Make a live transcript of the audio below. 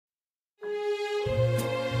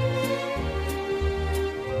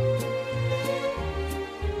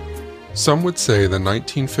Some would say the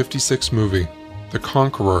 1956 movie, The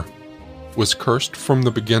Conqueror, was cursed from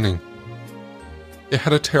the beginning. It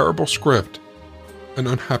had a terrible script, an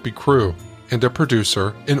unhappy crew, and a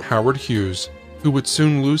producer in Howard Hughes who would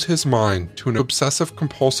soon lose his mind to an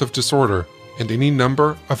obsessive-compulsive disorder and any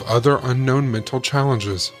number of other unknown mental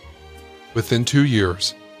challenges. Within 2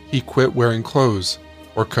 years, he quit wearing clothes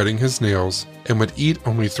or cutting his nails and would eat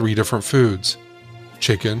only 3 different foods: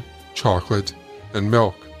 chicken, chocolate, and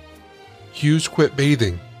milk. Hughes quit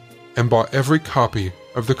bathing and bought every copy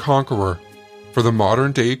of The Conqueror for the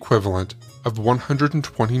modern-day equivalent of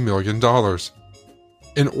 $120 million.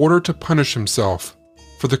 In order to punish himself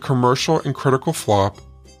for the commercial and critical flop,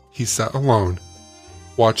 he sat alone,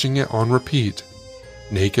 watching it on repeat,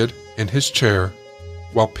 naked in his chair,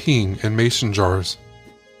 while peeing in mason jars.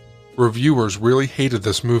 Reviewers really hated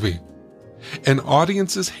this movie, and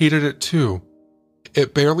audiences hated it too.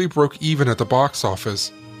 It barely broke even at the box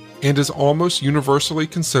office, and is almost universally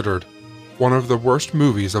considered one of the worst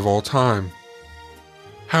movies of all time.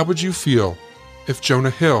 How would you feel if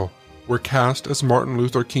Jonah Hill were cast as Martin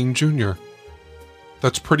Luther King Jr.?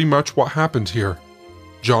 That's pretty much what happened here.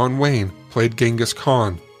 John Wayne played Genghis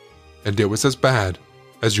Khan, and it was as bad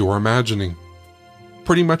as you're imagining.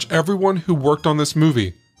 Pretty much everyone who worked on this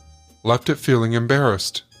movie left it feeling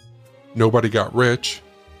embarrassed. Nobody got rich,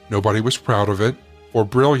 nobody was proud of it, or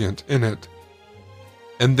brilliant in it.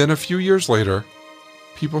 And then a few years later,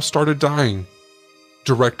 people started dying.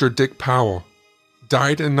 Director Dick Powell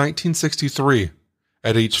died in 1963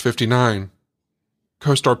 at age 59.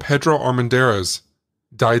 Co-star Pedro Armendariz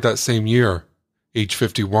died that same year, age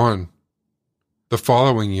 51. The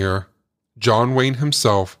following year, John Wayne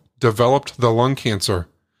himself developed the lung cancer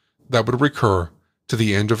that would recur to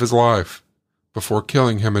the end of his life before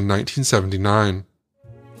killing him in 1979.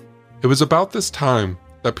 It was about this time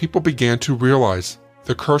that people began to realize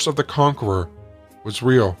the curse of the Conqueror was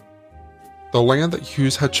real. The land that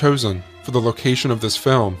Hughes had chosen for the location of this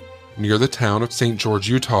film, near the town of St. George,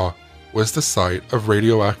 Utah, was the site of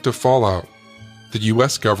radioactive fallout. The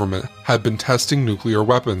U.S. government had been testing nuclear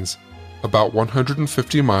weapons about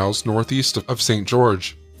 150 miles northeast of St.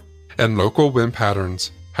 George, and local wind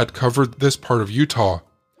patterns had covered this part of Utah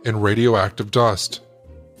in radioactive dust.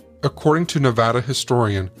 According to Nevada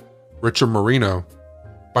historian Richard Marino,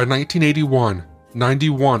 by 1981,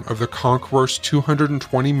 91 of the Conqueror's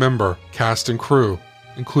 220-member cast and crew,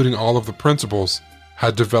 including all of the principals,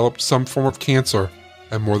 had developed some form of cancer,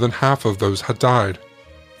 and more than half of those had died.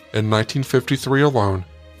 In 1953 alone,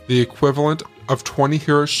 the equivalent of 20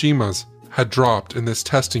 Hiroshimas had dropped in this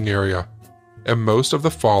testing area, and most of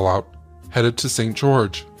the fallout headed to St.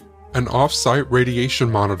 George. An off-site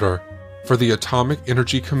radiation monitor for the Atomic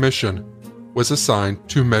Energy Commission was assigned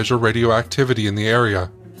to measure radioactivity in the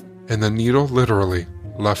area, and the needle literally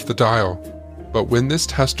left the dial. But when this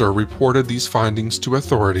tester reported these findings to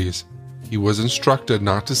authorities, he was instructed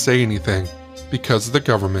not to say anything because the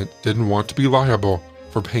government didn't want to be liable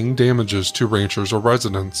for paying damages to ranchers or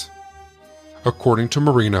residents. According to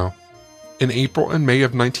Marino, in April and May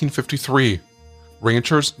of 1953,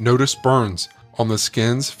 ranchers noticed burns on the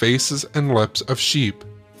skins, faces, and lips of sheep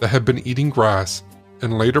that had been eating grass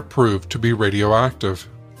and later proved to be radioactive.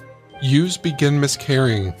 Ewes began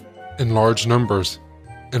miscarrying in large numbers,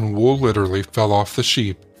 and wool literally fell off the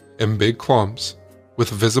sheep in big clumps with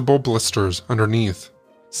visible blisters underneath.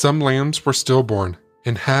 Some lambs were stillborn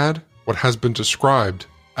and had what has been described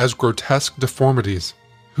as grotesque deformities,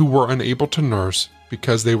 who were unable to nurse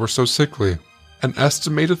because they were so sickly. An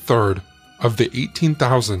estimated third of the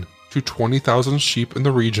 18,000 to 20,000 sheep in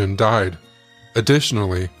the region died.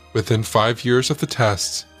 Additionally, within 5 years of the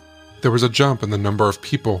tests, there was a jump in the number of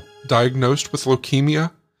people diagnosed with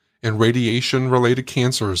leukemia and radiation-related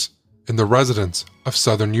cancers in the residents of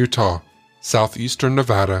southern Utah, southeastern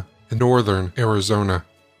Nevada, and northern Arizona,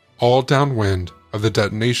 all downwind of the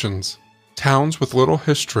detonations. Towns with little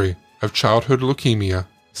history of childhood leukemia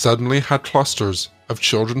suddenly had clusters of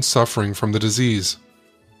children suffering from the disease.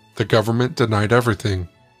 The government denied everything.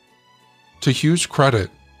 To Hughes' credit,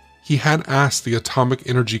 he had asked the Atomic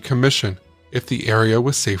Energy Commission if the area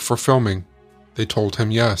was safe for filming. They told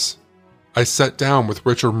him yes. I sat down with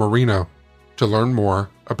Richard Marino to learn more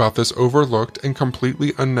about this overlooked and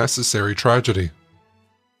completely unnecessary tragedy.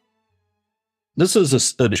 This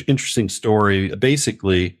is an interesting story.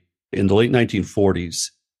 Basically, in the late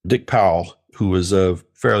 1940s, Dick Powell, who was a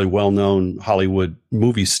fairly well-known Hollywood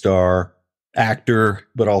movie star, actor,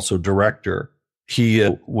 but also director, he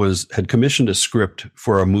had commissioned a script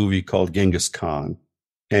for a movie called Genghis Khan.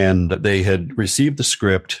 And they had received the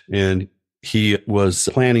script, and he was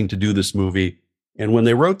planning to do this movie. And when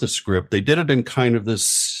they wrote the script, they did it in kind of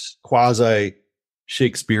this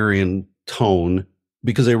quasi-Shakespearean tone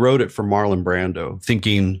because they wrote it for Marlon Brando,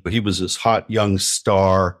 thinking he was this hot young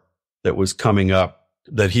star that was coming up,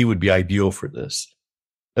 that he would be ideal for this.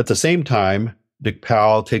 At the same time, Dick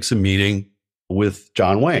Powell takes a meeting with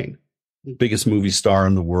John Wayne, biggest movie star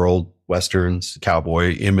in the world, Westerns,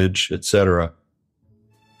 cowboy, image, etc.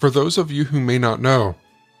 For those of you who may not know,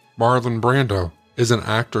 Marlon Brando is an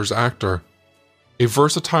actor's actor. A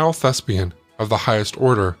versatile thespian of the highest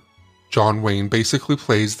order, John Wayne basically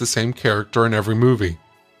plays the same character in every movie.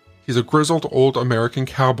 He's a grizzled old American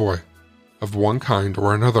cowboy of one kind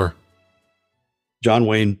or another. John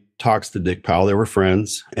Wayne talks to Dick Powell. They were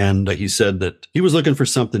friends, and he said that he was looking for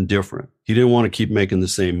something different. He didn't want to keep making the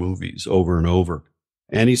same movies over and over.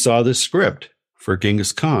 And he saw this script for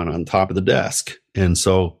Genghis Khan on top of the desk. And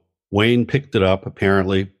so Wayne picked it up,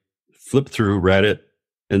 apparently, flipped through, read it,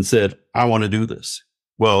 and said, I want to do this.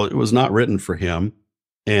 Well, it was not written for him.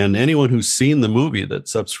 And anyone who's seen the movie that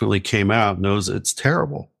subsequently came out knows it's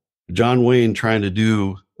terrible. John Wayne trying to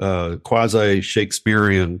do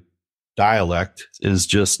quasi-Shakespearean dialect is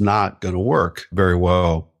just not going to work very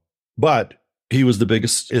well. But he was the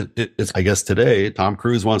biggest, I guess today, Tom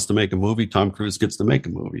Cruise wants to make a movie. Tom Cruise gets to make a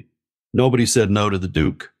movie. Nobody said no to the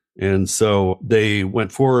Duke. And so they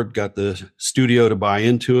went forward, got the studio to buy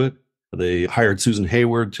into it. They hired Susan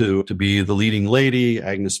Hayward to be the leading lady,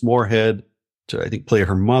 Agnes Moorehead to, I think, play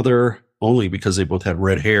her mother, only because they both had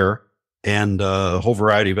red hair, and a whole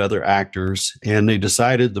variety of other actors. And they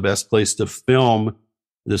decided the best place to film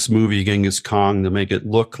this movie, Genghis Khan, to make it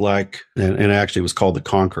look like, and actually it was called The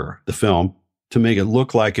Conqueror, the film, to make it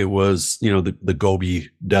look like it was, the Gobi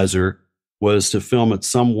Desert, was to film it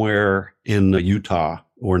somewhere in Utah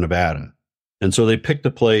or Nevada. And so they picked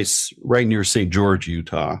a place right near St. George,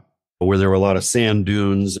 Utah, where there were a lot of sand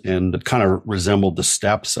dunes and it kind of resembled the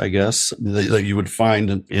steppes, I guess, that you would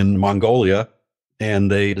find in Mongolia.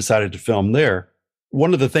 And they decided to film there.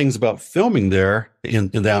 One of the things about filming there,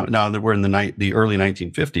 now that we're in the early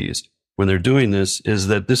 1950s, when they're doing this, is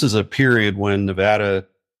that this is a period when Nevada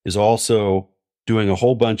is also doing a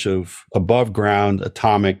whole bunch of above ground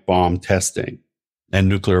atomic bomb testing and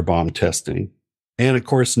nuclear bomb testing. And of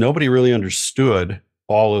course, nobody really understood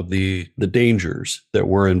all of the dangers that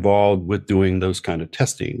were involved with doing those kind of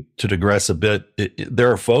testing. To digress a bit,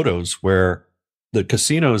 there are photos where the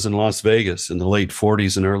casinos in Las Vegas in the late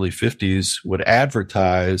 40s and early 50s would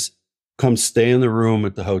advertise, come stay in the room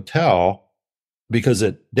at the hotel, because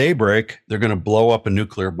at daybreak, they're going to blow up a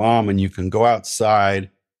nuclear bomb and you can go outside,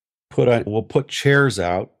 we'll put chairs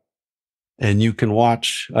out and you can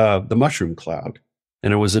watch the mushroom cloud.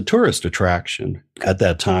 And it was a tourist attraction at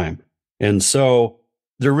that time. And so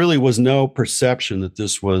there really was no perception that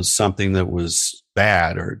this was something that was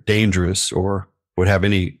bad or dangerous or would have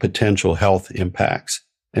any potential health impacts.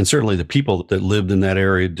 And certainly the people that lived in that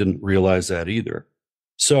area didn't realize that either.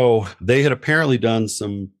 So they had apparently done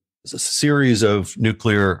a series of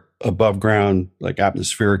nuclear above ground, like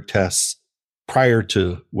atmospheric tests prior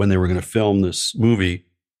to when they were going to film this movie.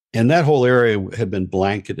 And that whole area had been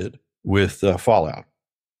blanketed with fallout.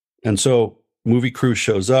 And so movie crew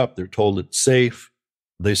shows up, they're told it's safe.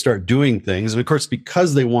 They start doing things. And of course,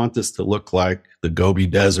 because they want this to look like the Gobi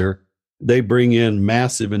Desert, they bring in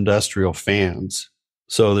massive industrial fans.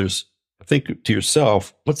 So think to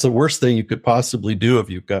yourself, what's the worst thing you could possibly do if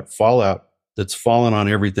you've got fallout that's fallen on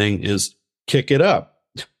everything is kick it up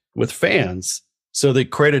with fans. So they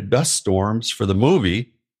created dust storms for the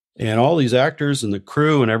movie, and all these actors and the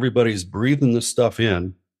crew and everybody's breathing this stuff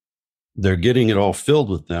in. They're getting it all filled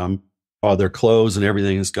with them. All their clothes and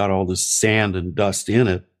everything has got all this sand and dust in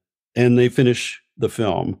it. And they finish the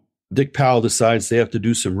film. Dick Powell decides they have to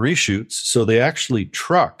do some reshoots. So they actually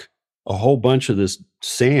truck a whole bunch of this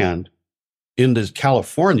sand into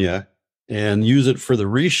California and use it for the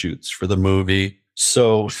reshoots for the movie.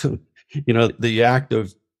 So, the act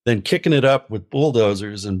of then kicking it up with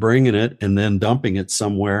bulldozers and bringing it and then dumping it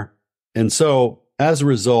somewhere. And so as a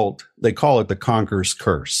result, they call it the Conqueror's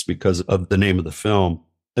Curse because of the name of the film.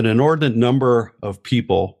 An inordinate number of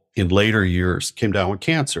people in later years came down with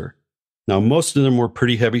cancer. Now, most of them were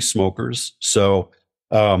pretty heavy smokers. So,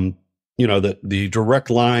 the direct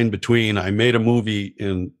line between I made a movie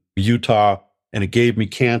in Utah and it gave me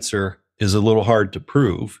cancer is a little hard to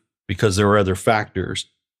prove because there were other factors.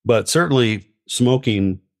 But certainly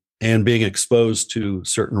smoking and being exposed to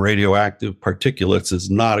certain radioactive particulates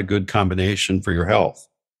is not a good combination for your health.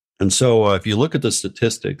 And so if you look at the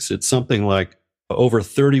statistics, it's something like over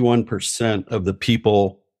 31% of the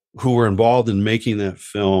people who were involved in making that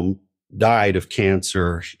film died of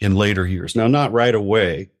cancer in later years. Now, not right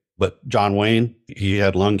away, but John Wayne, he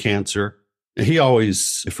had lung cancer. He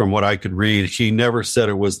always, from what I could read, he never said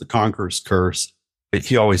it was the Conqueror's curse.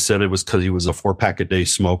 He always said it was because he was a 4-pack-a-day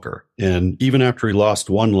smoker. And even after he lost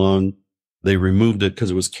one lung, they removed it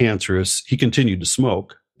because it was cancerous. He continued to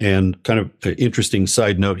smoke. And kind of an interesting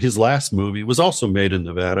side note, his last movie was also made in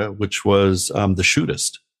Nevada, which was The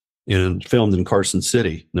Shootist, filmed in Carson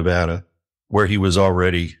City, Nevada, where he was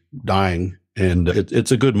already dying. And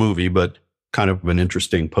it's a good movie, but kind of an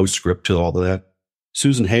interesting postscript to all of that.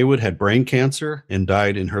 Susan Haywood had brain cancer and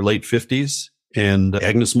died in her late 50s. And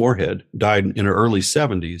Agnes Moorehead died in her early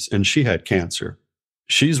 70s, and she had cancer.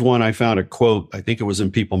 She's one I found a quote, I think it was in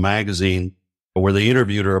People magazine, where they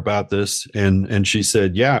interviewed her about this. And she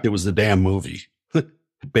said, yeah, it was the damn movie.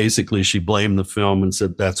 Basically, she blamed the film and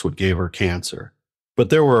said that's what gave her cancer. But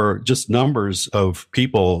there were just numbers of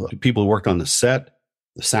people who worked on the set,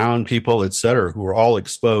 the sound people, et cetera, who were all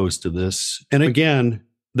exposed to this. And again,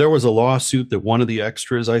 there was a lawsuit that one of the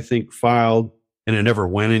extras, I think, filed, and it never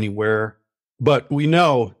went anywhere. But we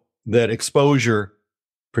know that exposure,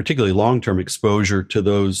 particularly long-term exposure to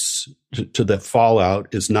that fallout,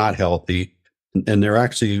 is not healthy. And they're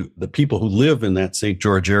actually, the people who live in that St.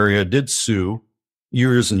 George area did sue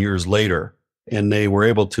years and years later. And they were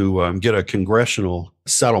able to get a congressional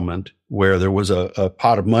settlement where there was a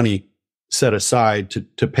pot of money set aside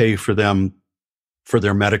to pay for them for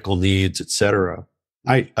their medical needs, et cetera.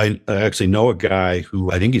 I actually know a guy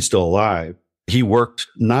who, I think he's still alive. He worked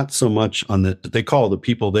not so much on they call the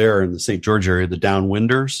people there in the St. George area the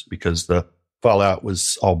downwinders, because the fallout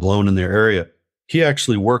was all blown in their area. He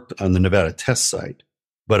actually worked on the Nevada test site,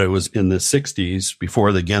 but it was in the 60s before,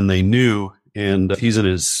 again, they knew. And he's in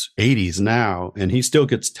his 80s now, and he still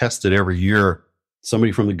gets tested every year.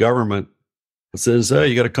 Somebody from the government says, oh,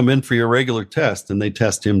 you got to come in for your regular test. And they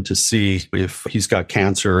test him to see if he's got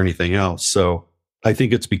cancer or anything else. So I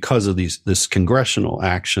think it's because of this congressional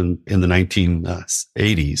action in the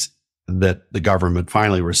 1980s that the government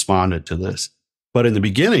finally responded to this. But in the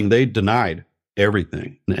beginning, they denied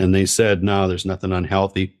everything. And they said, no, there's nothing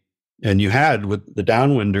unhealthy. And you had with the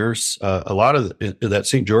downwinders, a lot of that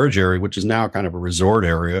St. George area, which is now kind of a resort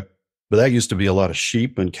area, but that used to be a lot of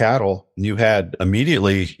sheep and cattle. And you had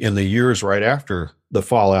immediately in the years right after the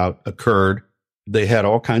fallout occurred, they had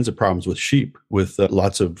all kinds of problems with sheep, with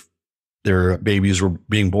lots of their babies were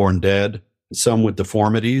being born dead, some with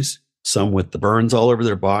deformities, some with the burns all over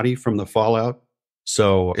their body from the fallout.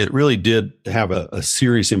 So it really did have a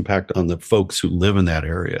serious impact on the folks who live in that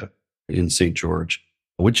area in St. George,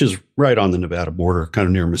 which is right on the Nevada border, kind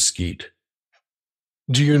of near Mesquite.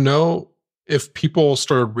 Do you know if people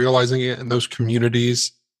started realizing it in those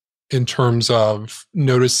communities in terms of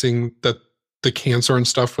noticing that the cancer and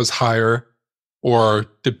stuff was higher? Or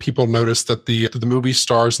did people notice that the movie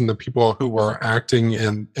stars and the people who were acting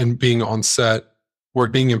and being on set were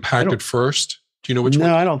being impacted first? Do you know which one?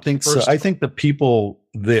 No, I don't think so. I think the people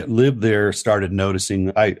that lived there started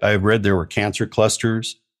noticing. I read there were cancer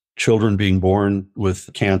clusters, children being born with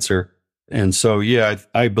cancer. And so, yeah,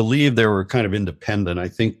 I believe they were kind of independent. I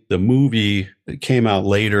think the movie that came out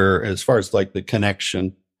later, as far as like the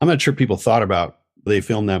connection, I'm not sure people thought about, they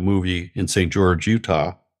filmed that movie in St. George,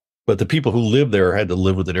 Utah, but the people who lived there had to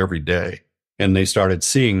live with it every day. And they started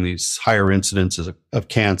seeing these higher incidences of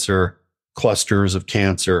cancer, clusters of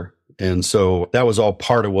cancer. And so that was all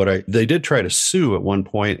part of what they did try to sue at one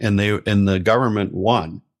point, and the government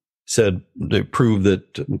won. Said they proved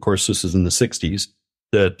that, of course, this is in the 60s,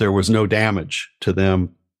 that there was no damage to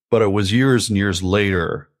them. But it was years and years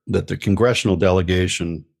later that the congressional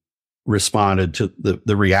delegation responded to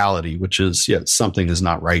the reality, which is, yeah, something is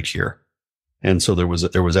not right here. And so there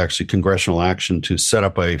was actually congressional action to set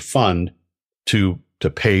up a fund to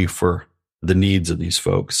pay for the needs of these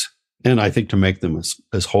folks. And I think to make them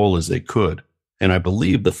as whole as they could. And I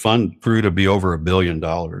believe the fund grew to be over $1 billion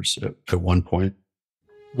at one point.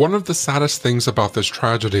 One of the saddest things about this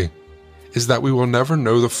tragedy is that we will never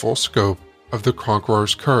know the full scope of the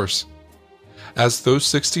Conqueror's curse, as those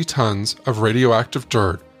 60 tons of radioactive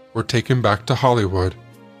dirt were taken back to Hollywood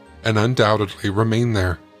and undoubtedly remain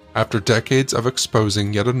there after decades of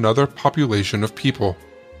exposing yet another population of people.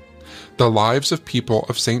 The lives of people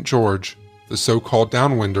of St. George, the so-called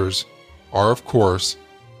downwinders, are of course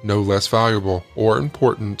no less valuable or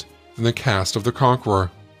important than the cast of the Conqueror.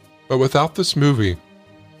 But without this movie,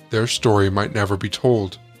 their story might never be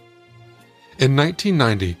told. In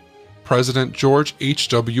 1990, President George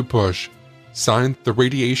H.W. Bush signed the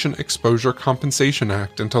Radiation Exposure Compensation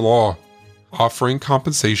Act into law, offering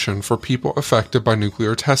compensation for people affected by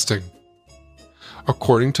nuclear testing.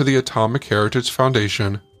 According to the Atomic Heritage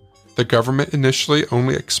Foundation, the government initially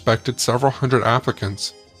only expected several hundred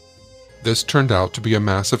applicants. This turned out to be a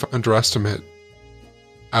massive underestimate.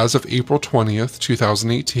 As of April 20th,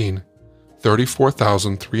 2018,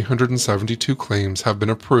 34,372 claims have been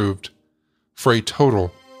approved for a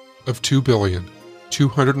total of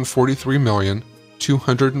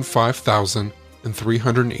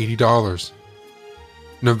 $2,243,205,380.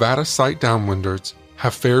 Nevada site downwinders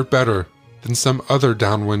have fared better than some other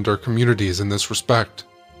downwinder communities in this respect,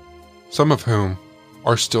 some of whom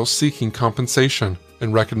are still seeking compensation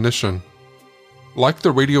and recognition. Like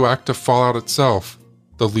the radioactive fallout itself,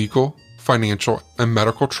 the legal, financial, and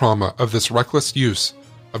medical trauma of this reckless use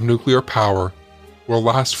of nuclear power will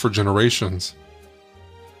last for generations.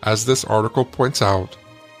 As this article points out,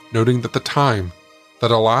 noting that the time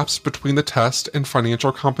that elapsed between the test and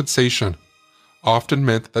financial compensation often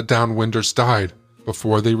meant that downwinders died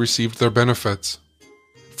before they received their benefits.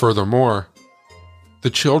 Furthermore, the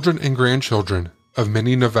children and grandchildren of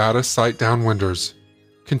many Nevada site downwinders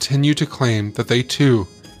continue to claim that they too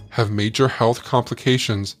have major health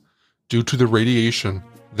complications due to the radiation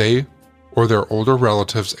they or their older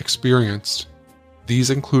relatives experienced. These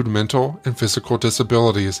include mental and physical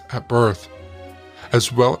disabilities at birth,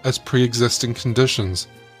 as well as pre-existing conditions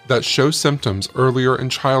that show symptoms earlier in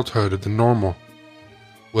childhood than normal.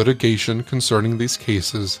 Litigation concerning these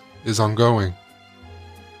cases is ongoing.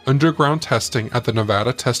 Underground testing at the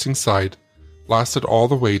Nevada testing site lasted all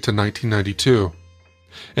the way to 1992,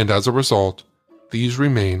 and as a result, these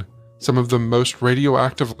remain some of the most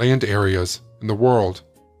radioactive land areas in the world.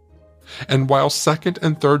 And while second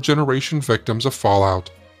and third generation victims of fallout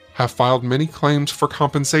have filed many claims for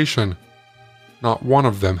compensation, not one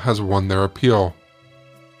of them has won their appeal.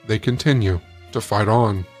 They continue to fight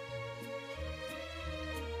on.